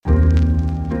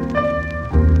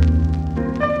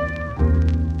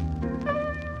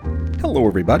Hello,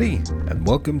 everybody, and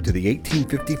welcome to the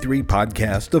 1853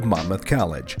 podcast of Monmouth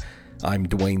College. I'm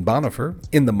Dwayne Bonifer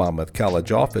in the Monmouth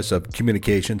College Office of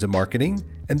Communications and Marketing,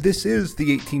 and this is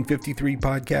the 1853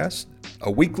 podcast, a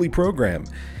weekly program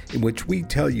in which we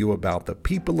tell you about the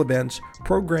people, events,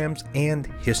 programs, and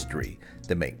history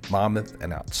that make Monmouth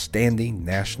an outstanding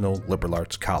national liberal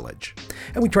arts college.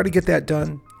 And we try to get that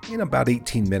done in about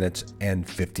 18 minutes and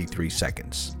 53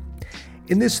 seconds.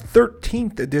 In this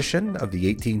 13th edition of the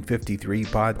 1853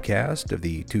 podcast of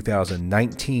the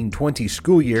 2019-20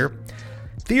 school year,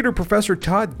 theater professor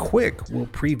Todd Quick will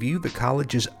preview the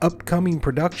college's upcoming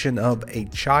production of A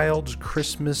Child's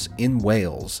Christmas in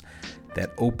Wales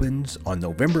that opens on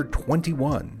November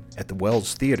 21 at the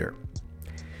Wells Theater.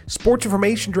 Sports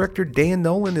Information Director Dan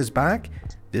Nolan is back,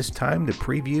 this time to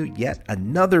preview yet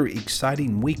another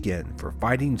exciting weekend for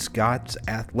Fighting Scots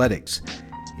athletics.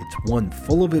 It's one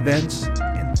full of events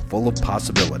and full of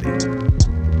possibility.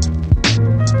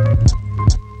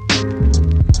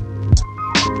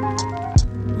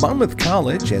 Monmouth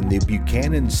College and the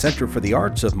Buchanan Center for the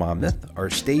Arts of Monmouth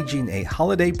are staging a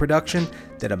holiday production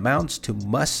that amounts to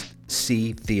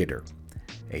must-see theater.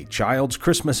 A Child's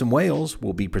Christmas in Wales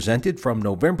will be presented from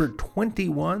November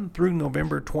 21 through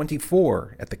November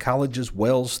 24 at the college's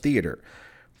Wells Theater.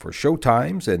 For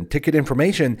showtimes and ticket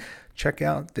information, check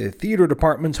out the theater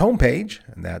department's homepage,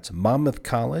 and that's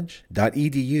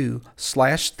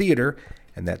monmouthcollege.edu/theater,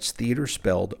 and that's theater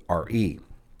spelled R-E.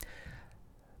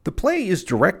 The play is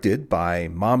directed by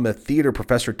Monmouth theater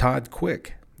professor Todd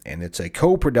Quick, and it's a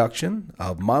co-production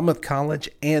of Monmouth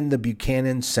College and the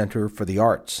Buchanan Center for the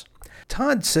Arts.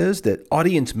 Todd says that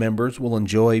audience members will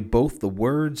enjoy both the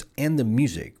words and the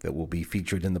music that will be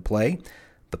featured in the play.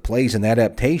 The play is an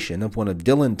adaptation of one of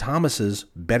Dylan Thomas's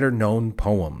better-known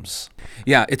poems.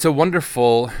 Yeah, it's a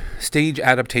wonderful stage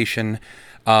adaptation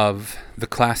of the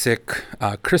classic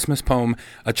Christmas poem,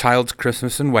 A Child's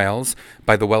Christmas in Wales,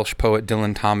 by the Welsh poet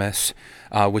Dylan Thomas,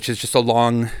 which is just a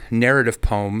long narrative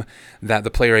poem that the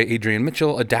playwright Adrian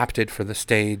Mitchell adapted for the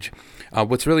stage.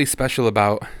 What's really special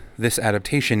about this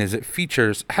adaptation is it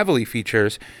heavily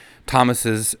features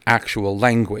Thomas's actual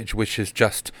language, which is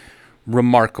just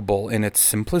remarkable in its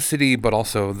simplicity, but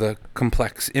also the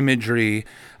complex imagery.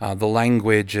 The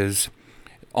language is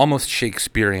almost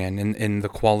Shakespearean in the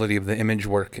quality of the image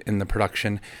work in the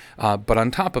production. But on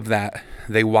top of that,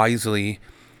 they wisely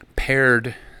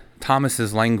paired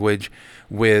Thomas's language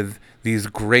with these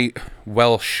great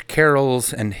Welsh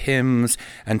carols and hymns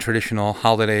and traditional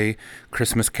holiday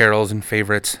Christmas carols and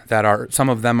favorites that some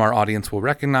of them our audience will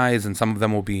recognize, and some of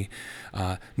them will be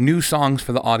new songs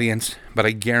for the audience, but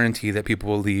I guarantee that people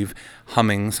will leave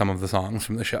humming some of the songs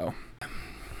from the show.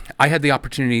 I had the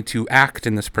opportunity to act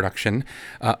in this production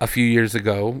a few years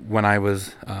ago when I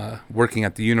was working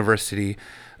at the University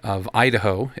of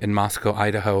Idaho in Moscow,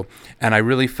 Idaho, and I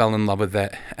really fell in love with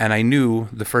it. And I knew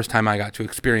the first time I got to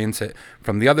experience it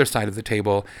from the other side of the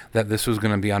table that this was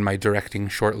going to be on my directing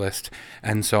shortlist.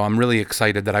 And so I'm really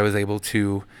excited that I was able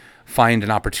to find an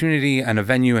opportunity and a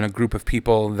venue and a group of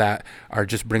people that are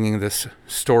just bringing this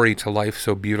story to life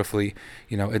so beautifully.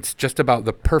 You know, it's just about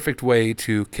the perfect way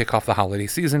to kick off the holiday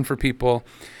season for people.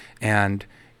 And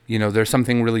you know, there's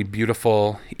something really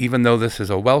beautiful, even though this is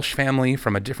a Welsh family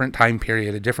from a different time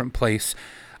period, a different place.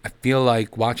 I feel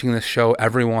like watching this show,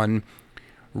 everyone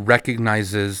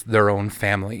recognizes their own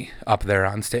family up there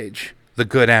on stage, the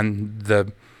good and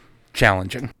the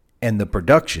challenging. And the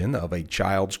production of A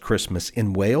Child's Christmas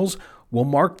in Wales will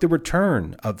mark the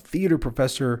return of theater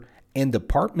professor and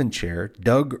department chair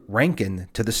Doug Rankin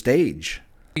to the stage.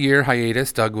 Year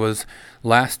hiatus. Doug was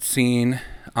last seen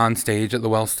on stage at the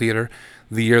Wells Theater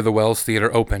the year the Wells Theater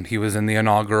opened. He was in the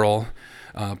inaugural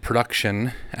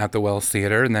production at the Wells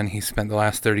Theater, and then he spent the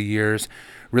last 30 years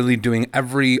really doing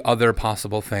every other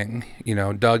possible thing. You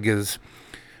know, Doug is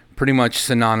pretty much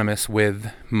synonymous with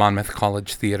Monmouth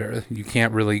College Theater. You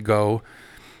can't really go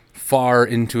far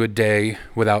into a day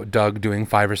without Doug doing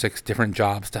 5 or 6 different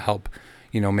jobs to help,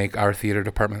 you know, make our theater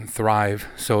department thrive.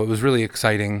 So it was really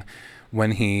exciting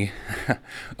when he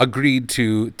agreed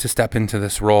to step into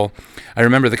this role. I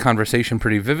remember the conversation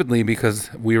pretty vividly because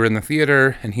we were in the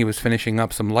theater and he was finishing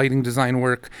up some lighting design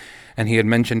work, and he had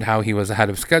mentioned how he was ahead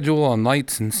of schedule on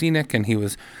lights and scenic, and he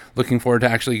was looking forward to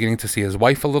actually getting to see his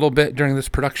wife a little bit during this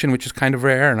production, which is kind of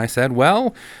rare. And I said,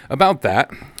 well, about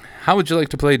that, how would you like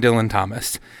to play Dylan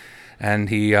Thomas? And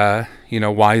he,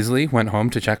 wisely went home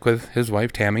to check with his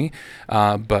wife, Tammy,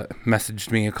 but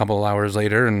messaged me a couple of hours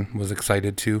later and was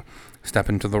excited to step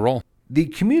into the role. The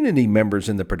community members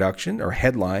in the production are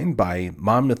headlined by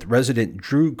Monmouth resident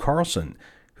Drew Carlson,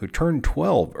 who turned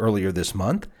 12 earlier this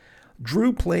month.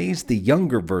 Drew plays the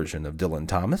younger version of Dylan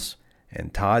Thomas,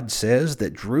 And Todd says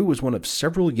that Drew is one of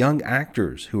several young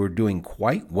actors who are doing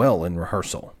quite well in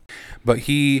rehearsal. But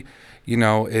he,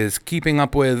 is keeping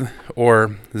up with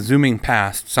or zooming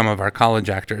past some of our college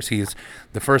actors. He's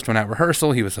the first one at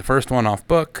rehearsal. He was the first one off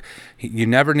book. You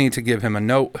never need to give him a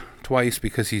note twice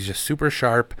because he's just super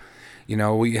sharp.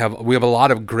 We have a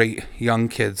lot of great young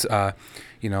kids,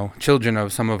 children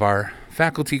of some of our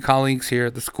faculty colleagues here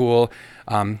at the school.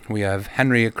 We have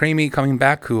Henry Acramey coming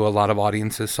back, who a lot of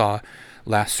audiences saw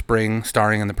last spring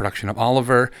starring in the production of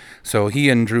Oliver. So he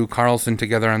and Drew Carlson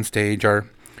together on stage are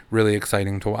really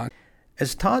exciting to watch.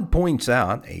 As Todd points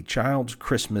out, A Child's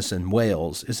Christmas in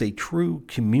Wales is a true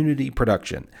community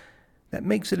production. That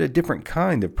makes it a different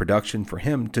kind of production for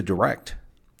him to direct.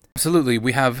 Absolutely.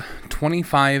 We have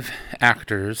 25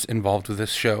 actors involved with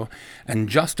this show, and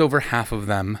just over half of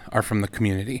them are from the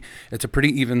community. It's a pretty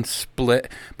even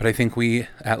split, but I think we,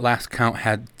 at last count,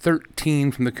 had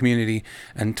 13 from the community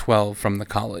and 12 from the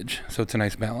college. So it's a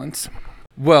nice balance.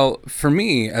 Well, for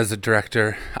me as a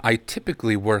director, I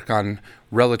typically work on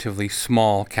relatively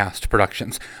small cast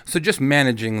productions. So just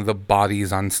managing the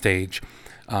bodies on stage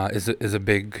is a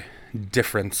big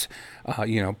difference.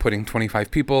 Putting 25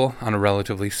 people on a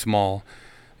relatively small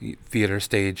theater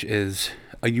stage is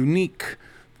a unique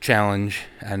challenge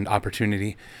and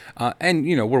opportunity. And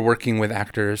we're working with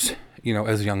actors,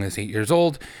 as young as 8 years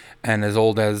old and as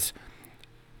old as,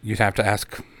 you'd have to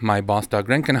ask my boss, Doug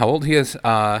Renken, how old he is.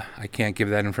 I can't give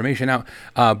that information out.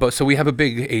 But so we have a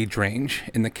big age range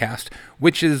in the cast,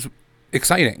 which is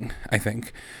exciting, I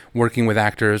think, working with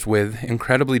actors with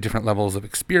incredibly different levels of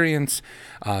experience,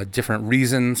 different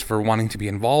reasons for wanting to be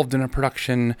involved in a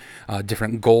production,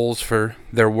 different goals for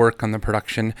their work on the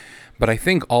production. But I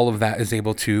think all of that is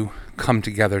able to come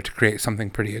together to create something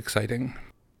pretty exciting.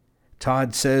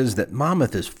 Todd says that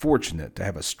Monmouth is fortunate to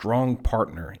have a strong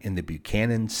partner in the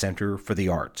Buchanan Center for the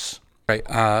Arts. Right.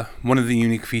 One of the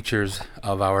unique features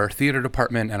of our theater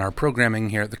department and our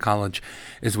programming here at the college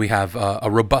is we have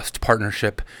a robust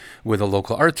partnership with a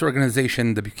local arts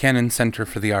organization, the Buchanan Center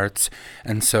for the Arts.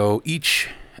 And so each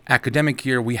academic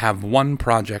year we have one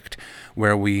project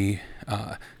where we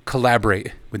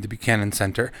collaborate with the Buchanan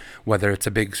Center, whether it's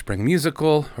a big spring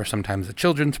musical or sometimes a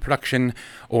children's production,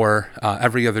 or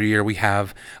every other year we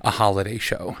have a holiday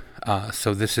show.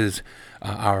 So this is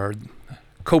our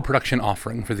co-production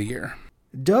offering for the year.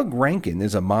 Doug Rankin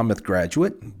is a Monmouth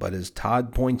graduate, but as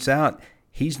Todd points out,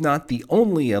 he's not the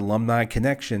only alumni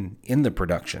connection in the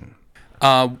production.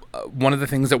 One of the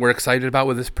things that we're excited about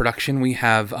with this production, we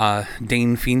have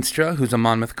Dane Feenstra, who's a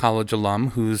Monmouth College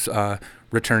alum, who's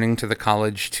returning to the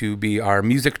college to be our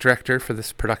music director for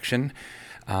this production.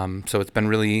 So it's been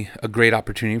really a great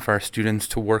opportunity for our students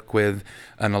to work with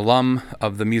an alum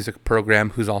of the music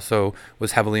program who's also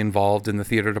was heavily involved in the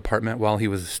theater department while he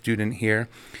was a student here.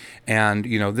 And,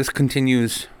 this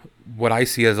continues what I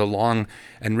see as a long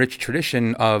and rich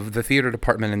tradition of the theater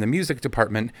department and the music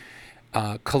department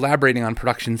collaborating on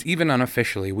productions, even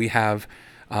unofficially. We have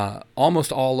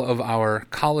almost all of our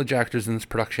college actors in this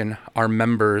production are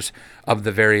members of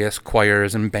the various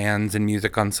choirs and bands and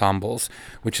music ensembles,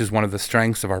 which is one of the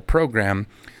strengths of our program,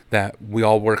 that we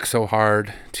all work so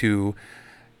hard to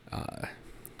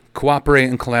cooperate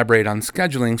and collaborate on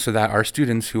scheduling so that our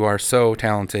students who are so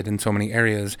talented in so many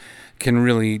areas can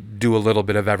really do a little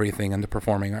bit of everything in the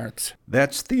performing arts.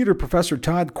 That's theater professor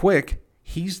Todd Quick.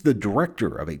 He's the director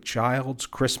of A Child's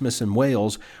Christmas in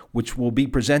Wales, which will be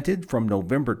presented from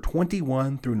November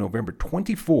 21 through November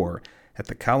 24 at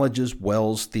the college's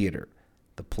Wells Theater.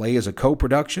 The play is a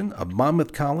co-production of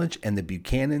Monmouth College and the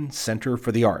Buchanan Center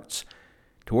for the Arts.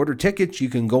 To order tickets, you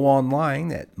can go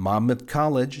online at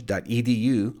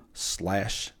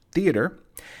monmouthcollege.edu/theater.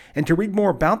 And to read more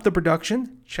about the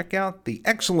production, check out the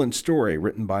excellent story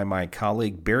written by my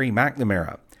colleague Barry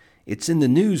McNamara. It's in the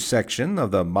news section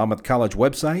of the Monmouth College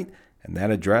website, and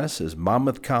that address is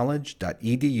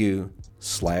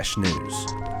monmouthcollege.edu/news.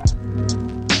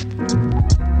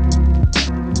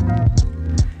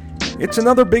 It's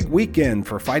another big weekend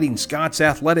for Fighting Scots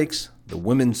athletics. The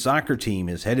women's soccer team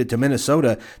is headed to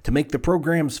Minnesota to make the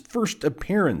program's first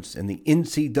appearance in the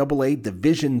NCAA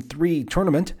Division III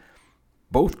tournament.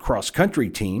 Both cross-country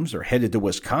teams are headed to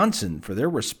Wisconsin for their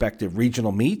respective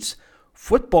regional meets.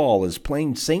 Football is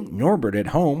playing St. Norbert at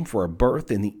home for a berth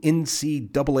in the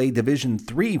NCAA Division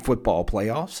III football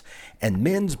playoffs, and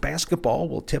men's basketball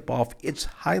will tip off its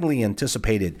highly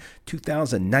anticipated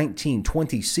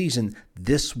 2019-20 season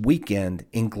this weekend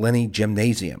in Glennie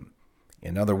Gymnasium.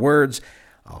 In other words,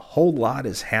 a whole lot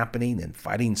is happening in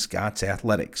Fighting Scots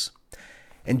athletics.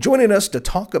 And joining us to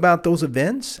talk about those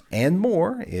events and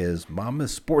more is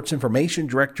Monmouth Sports Information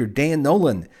Director Dan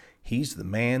Nolan. He's the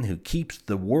man who keeps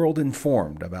the world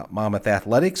informed about Monmouth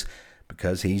athletics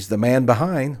because he's the man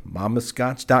behind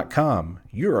MonmouthScots.com,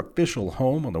 your official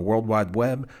home on the World Wide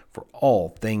Web for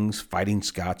all things Fighting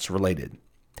Scots related.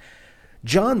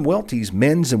 John Welty's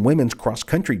men's and women's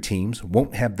cross-country teams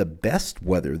won't have the best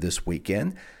weather this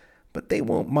weekend, but they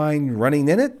won't mind running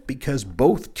in it because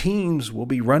both teams will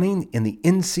be running in the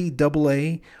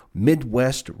NCAA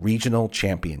Midwest Regional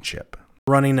Championship.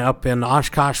 Running up in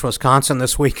Oshkosh, Wisconsin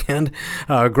this weekend.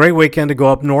 Great weekend to go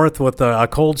up north with a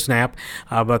cold snap,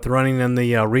 but they're running in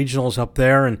the regionals up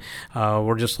there, and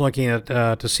we're just looking at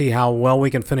to see how well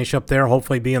we can finish up there,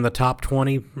 hopefully be in the top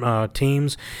 20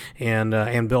 teams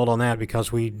and build on that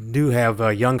because we do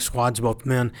have young squads, both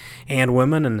men and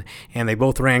women, and they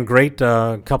both ran great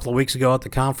a couple of weeks ago at the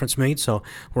conference meet, so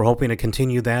we're hoping to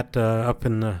continue that up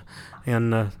in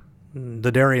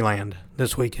the Dairyland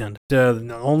this weekend.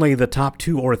 Only the top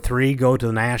 2 or 3 go to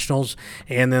the nationals,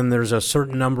 and then there's a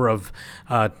certain number of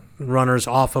runners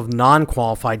off of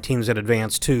non-qualified teams that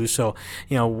advance too. So,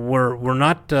 we're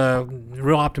not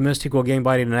real optimistic we'll get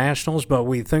anybody to nationals, but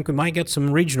we think we might get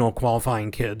some regional qualifying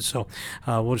kids. So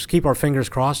we'll just keep our fingers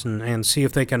crossed and see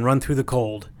if they can run through the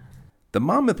cold. The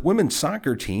Monmouth women's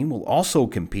soccer team will also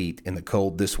compete in the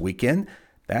cold this weekend.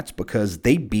 That's because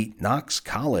they beat Knox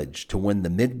College to win the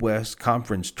Midwest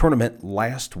Conference Tournament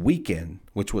last weekend,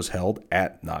 which was held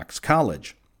at Knox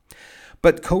College.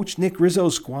 But Coach Nick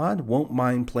Rizzo's squad won't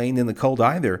mind playing in the cold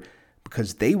either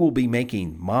because they will be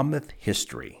making Monmouth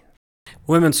history.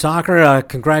 Women's soccer,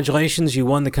 congratulations. You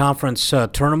won the conference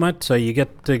tournament. You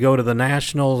get to go to the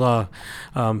national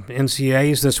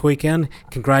NCAAs this weekend.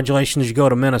 Congratulations, you go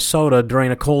to Minnesota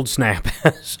during a cold snap.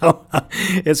 So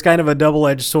it's kind of a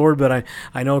double-edged sword, but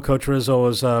I know Coach Rizzo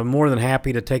is more than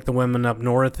happy to take the women up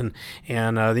north, and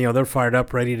they're fired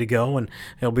up, ready to go. And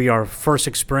it'll be our first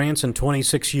experience in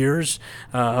 26 years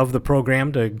of the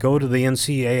program to go to the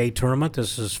NCAA tournament.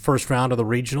 This is first round of the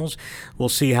regionals. We'll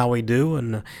see how we do,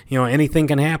 and anything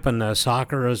can happen.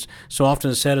 Soccer, as so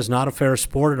often said, is not a fair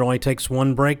sport. It only takes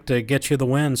one break to get you the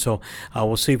win. So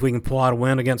we'll see if we can pull out a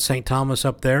win against St. Thomas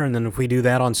up there. And then if we do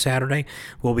that on Saturday,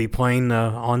 we'll be playing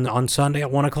on Sunday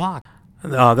at 1 o'clock.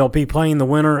 They'll be playing the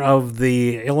winner of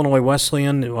the Illinois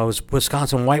Wesleyan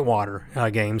Wisconsin Whitewater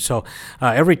game. So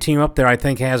every team up there, I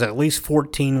think, has at least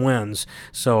 14 wins.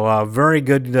 So very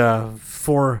good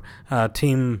 4-team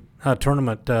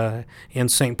tournament in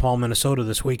St. Paul, Minnesota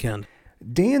this weekend.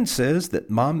 Dan says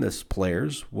that Monmouth's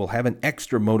players will have an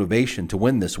extra motivation to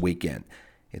win this weekend.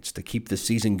 It's to keep the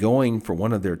season going for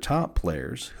one of their top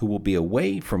players who will be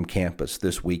away from campus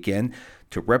this weekend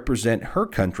to represent her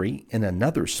country in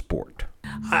another sport.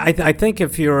 I think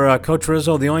if you're Coach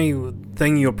Rizzo, the only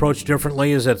thing you approach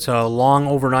differently is it's a long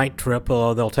overnight trip.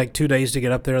 They'll take 2 days to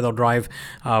get up there. They'll drive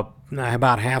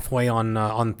about halfway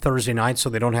on Thursday night, so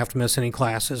they don't have to miss any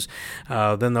classes.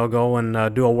 Then they'll go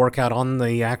and do a workout on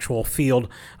the actual field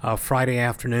Friday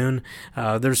afternoon.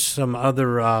 There's some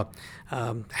other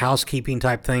housekeeping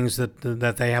type things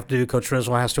that they have to do. Coach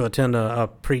Rizzo has to attend a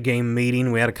pregame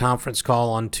meeting. We had a conference call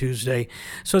on Tuesday.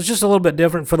 So it's just a little bit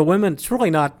different. For the women, it's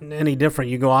really not any different.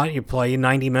 You go out, you play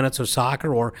 90 minutes of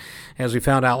soccer, or as we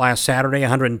found out last Saturday,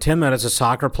 110 minutes of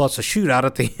soccer plus a shootout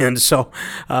at the end. So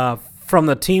from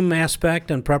the team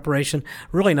aspect and preparation,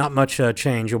 really not much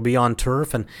change. You'll be on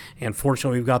turf, and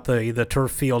fortunately we've got the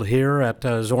turf field here at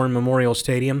Zorn Memorial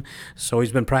Stadium, so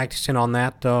he's been practicing on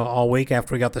that all week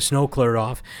after we got the snow cleared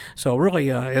off. So really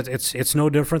it's no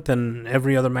different than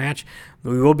every other match.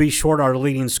 We will be short our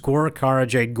leading scorer, Cara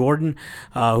Jade Gordon,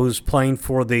 who's playing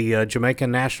for the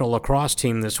Jamaican national lacrosse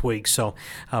team this week. So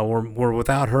we're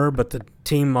without her, but the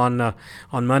team on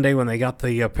Monday when they got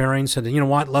the pairing said, you know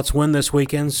what, let's win this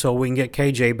weekend so we can get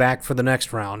KJ back for the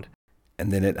next round.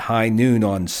 And then at high noon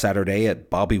on Saturday at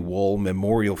Bobby Wool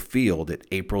Memorial Field at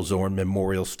April Zorn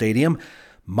Memorial Stadium,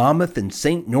 Monmouth and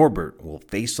St. Norbert will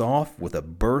face off with a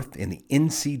berth in the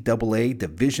NCAA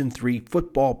Division III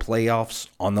football playoffs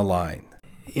on the line.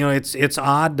 You know, it's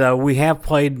odd. We have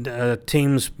played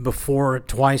teams before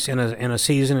twice in a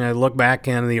season. And I look back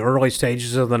in the early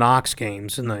stages of the Knox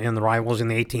games and the rivals in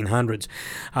the 1800s.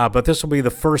 But this will be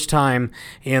the first time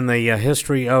in the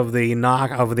history of the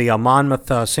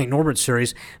Monmouth St. Norbert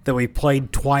series that we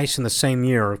played twice in the same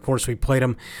year. Of course, we played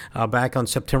them back on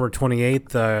September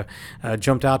 28th.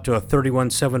 Jumped out to a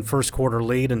 31-7 first quarter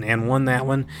lead and won that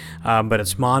one. But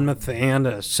it's Monmouth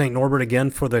and St. Norbert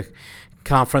again for the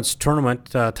conference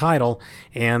tournament title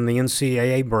and the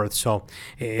NCAA berth. So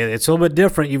it's a little bit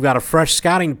different. You've got a fresh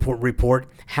scouting report.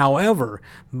 However,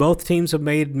 both teams have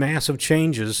made massive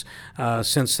changes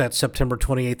since that September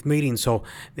 28th meeting. So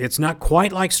it's not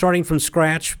quite like starting from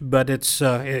scratch, but there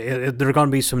are going to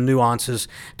be some nuances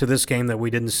to this game that we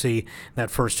didn't see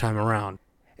that first time around.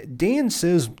 Dan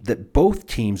says that both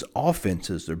teams'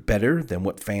 offenses are better than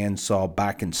what fans saw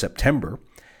back in September.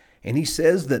 And he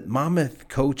says that Monmouth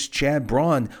coach Chad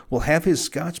Braun will have his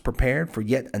Scots prepared for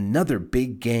yet another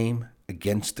big game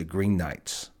against the Green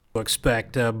Knights.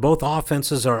 Expect both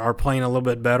offenses are playing a little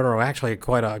bit better, or actually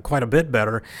quite a bit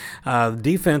better.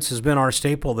 Defense has been our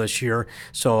staple this year,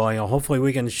 so hopefully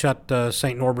we can shut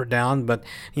St. Norbert down. But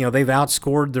they've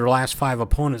outscored their last 5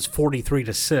 opponents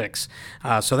 43-6,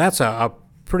 so that's a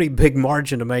pretty big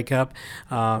margin to make up,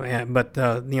 but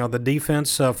the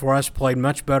defense for us played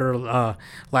much better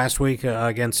last week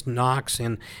against Knox,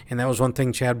 and that was one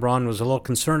thing Chad Braun was a little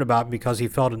concerned about because he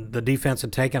felt the defense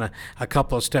had taken a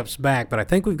couple of steps back. But I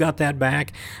think we've got that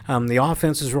back. The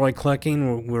offense is really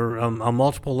clicking. We're a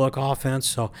multiple look offense,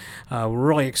 so we're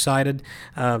really excited.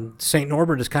 St.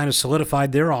 Norbert has kind of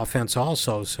solidified their offense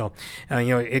also, so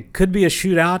it could be a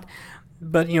shootout.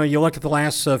 But, you look at the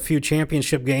last few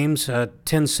championship games, 10-7,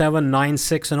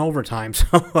 9-6 in overtime.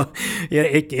 So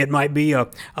it might be a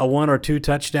 1 or 2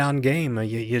 touchdown game.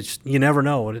 You never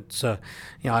know. It's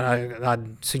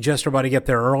I'd suggest everybody get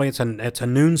there early. It's a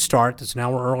noon start. It's an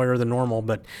hour earlier than normal,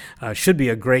 but should be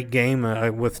a great game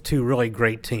with 2 really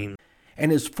great teams.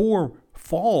 And as 4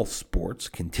 fall sports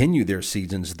continue their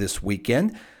seasons this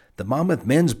weekend, the Monmouth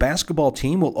men's basketball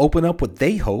team will open up what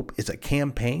they hope is a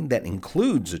campaign that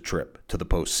includes a trip to the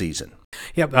postseason.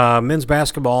 Yep, men's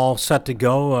basketball set to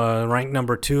go, ranked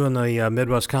number 2 in the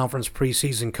Midwest Conference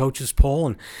preseason coaches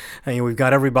poll, and we've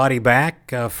got everybody back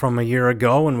from a year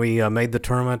ago, and we made the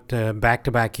tournament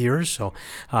back-to-back years. So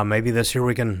maybe this year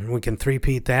we can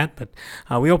three-peat that. But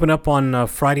we open up on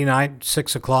Friday night,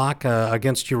 6:00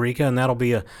 against Eureka, and that'll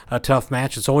be a tough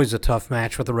match. It's always a tough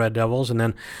match with the Red Devils. And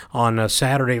then on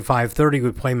Saturday at 5:30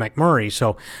 we play McMurray.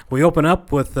 So we open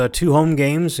up with 2 home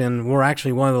games, and we're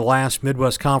actually one of the last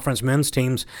Midwest Conference men's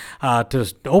teams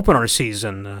to open our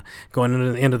season.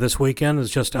 Going into this weekend,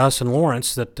 it's just us and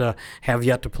Lawrence that have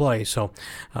yet to play. So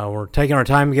we're taking our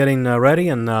time getting ready,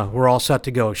 and we're all set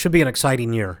to go. It should be an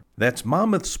exciting year. That's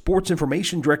Monmouth Sports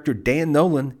Information Director Dan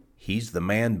Nolan. He's the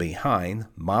man behind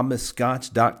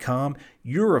MonmouthScots.com,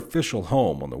 your official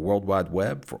home on the World Wide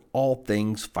Web for all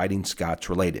things Fighting Scots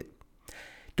related.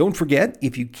 Don't forget,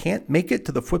 if you can't make it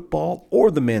to the football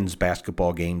or the men's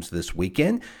basketball games this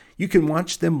weekend, you can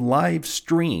watch them live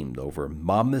streamed over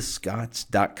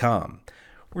MonmouthScots.com.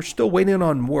 We're still waiting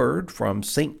on word from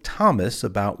St. Thomas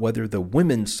about whether the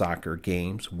women's soccer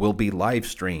games will be live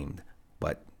streamed,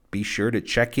 but be sure to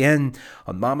check in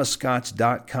on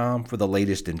MonmouthScots.com for the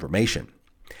latest information.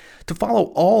 To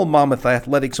follow all Monmouth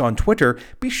athletics on Twitter,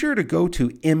 be sure to go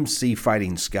to MC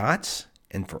Fighting Scots.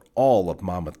 And for all of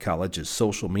Monmouth College's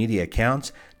social media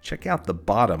accounts, check out the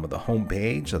bottom of the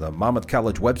homepage of the Monmouth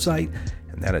College website,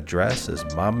 and that address is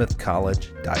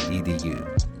monmouthcollege.edu.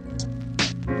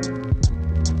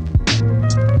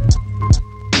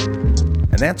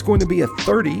 And that's going to be a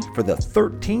 30 for the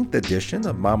 13th edition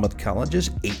of Monmouth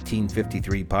College's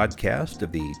 1853 podcast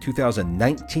of the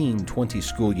 2019-20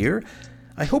 school year.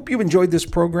 I hope you enjoyed this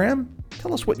program.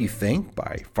 Tell us what you think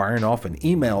by firing off an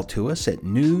email to us at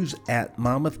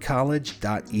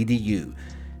news@monmouthcollege.edu.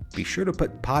 Be sure to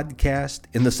put podcast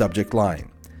in the subject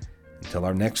line. Until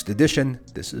our next edition,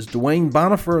 this is Dwayne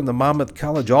Bonifer in the Monmouth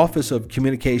College Office of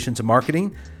Communications and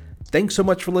Marketing. Thanks so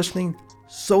much for listening.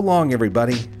 So long,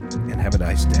 everybody, and have a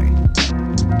nice day.